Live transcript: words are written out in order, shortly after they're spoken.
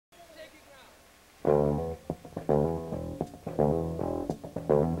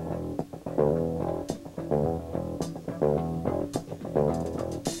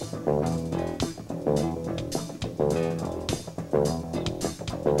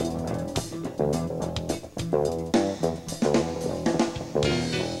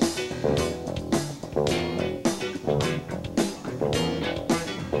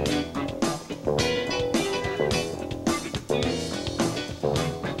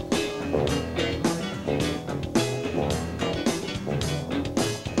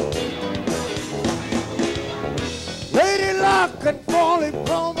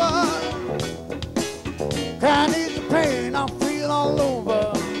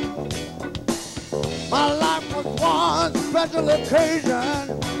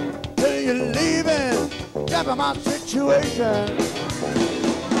Occasion till you're leaving, never my situation.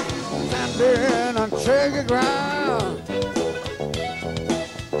 Standing on shaky ground,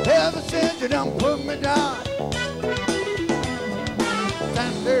 ever since you done put me down.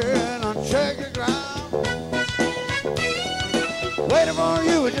 Standing on shaky ground, waiting for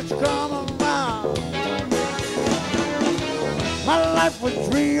you just to come around. My life was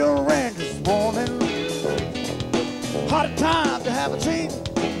rearranged this morning. Hard time to have a team.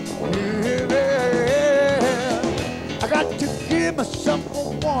 Yeah. I got to give myself a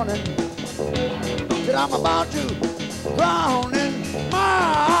warning that I'm about to drown in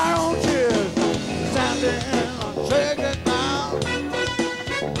my own tears. Standing on shaky ground,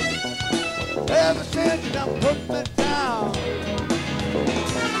 ever since you done put me down.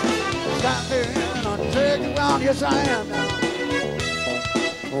 Standing on shaky ground, yes I am now.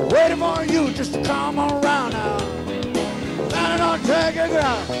 Waiting for you just to come around now. Standing on shaky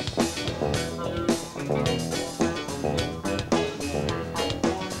ground.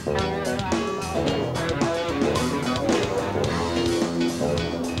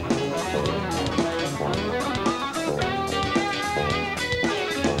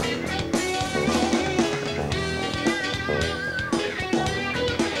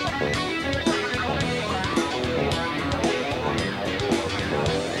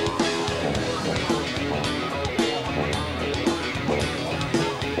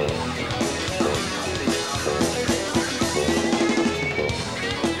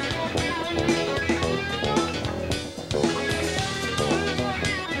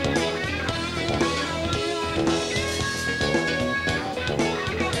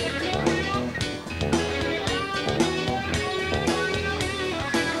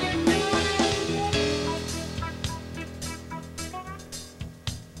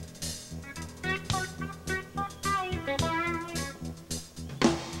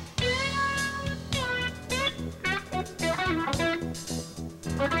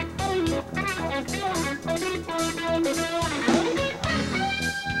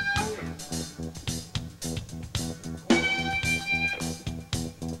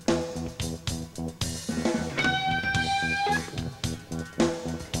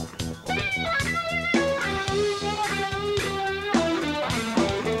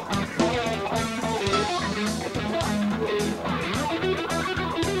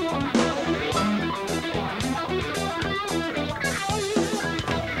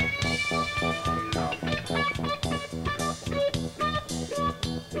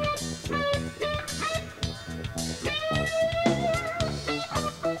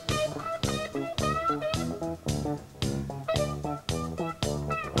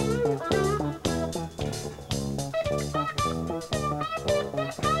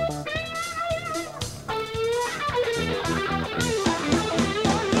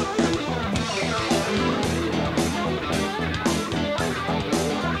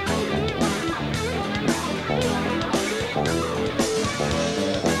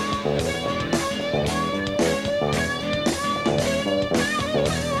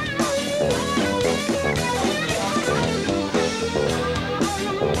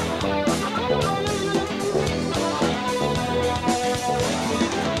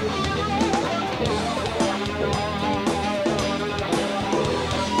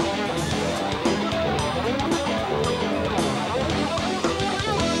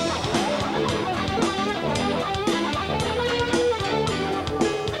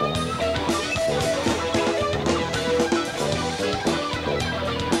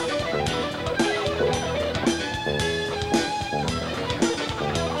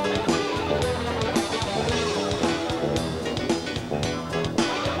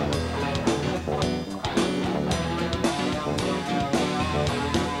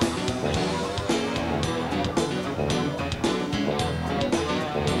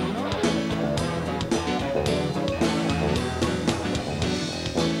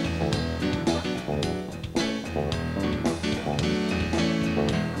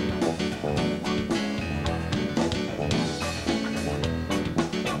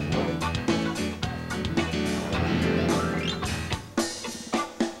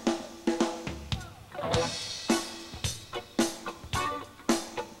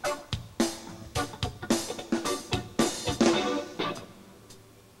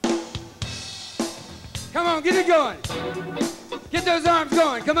 on, get it going. Get those arms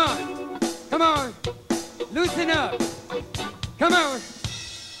going, come on. Come on. Loosen up. Come on.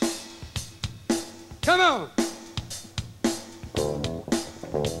 Come on.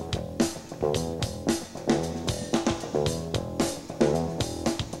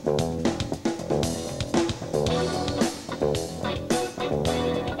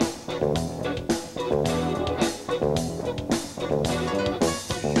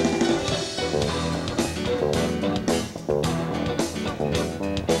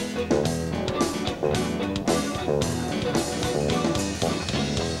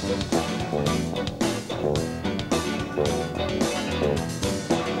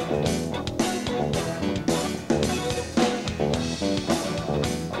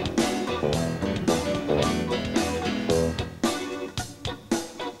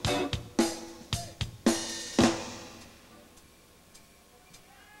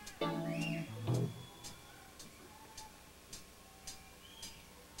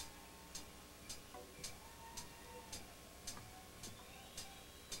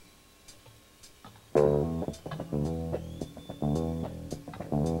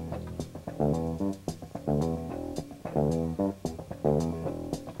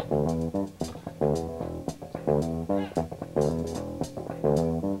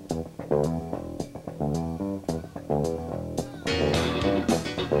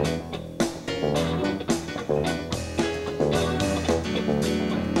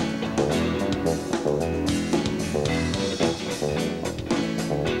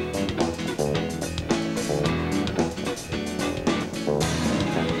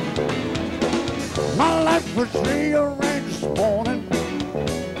 My life was rearranged this morning.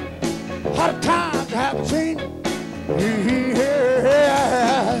 What a time to have seen.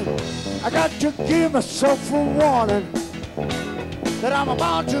 Yeah. I got to give myself a warning that I'm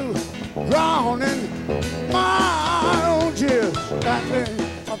about to drown in my own tears. Standing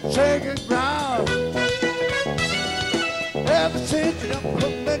on shaking ground. Ever since you done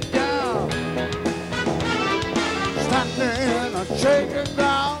put me down. Standing on shaking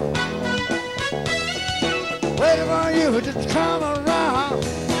ground. Waiting for you to come around.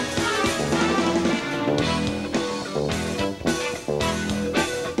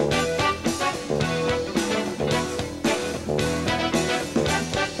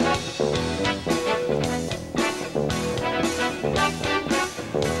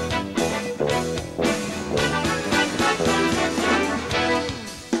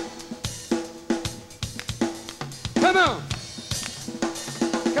 Come on.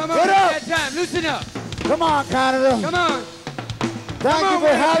 Come on, Get up. that time, loosen up. Come on, Canada. Come on. Thank you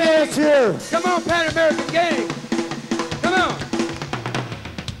for having us here. Come on, Pan American gang. Come on.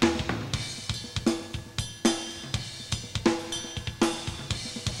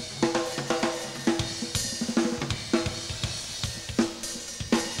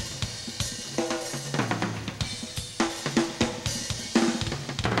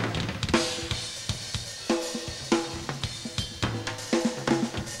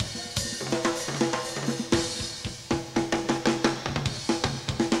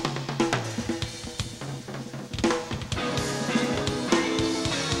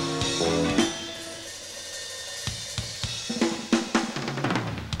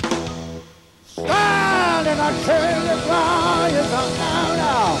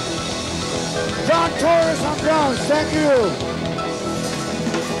 John Torres, I'm done. Thank you.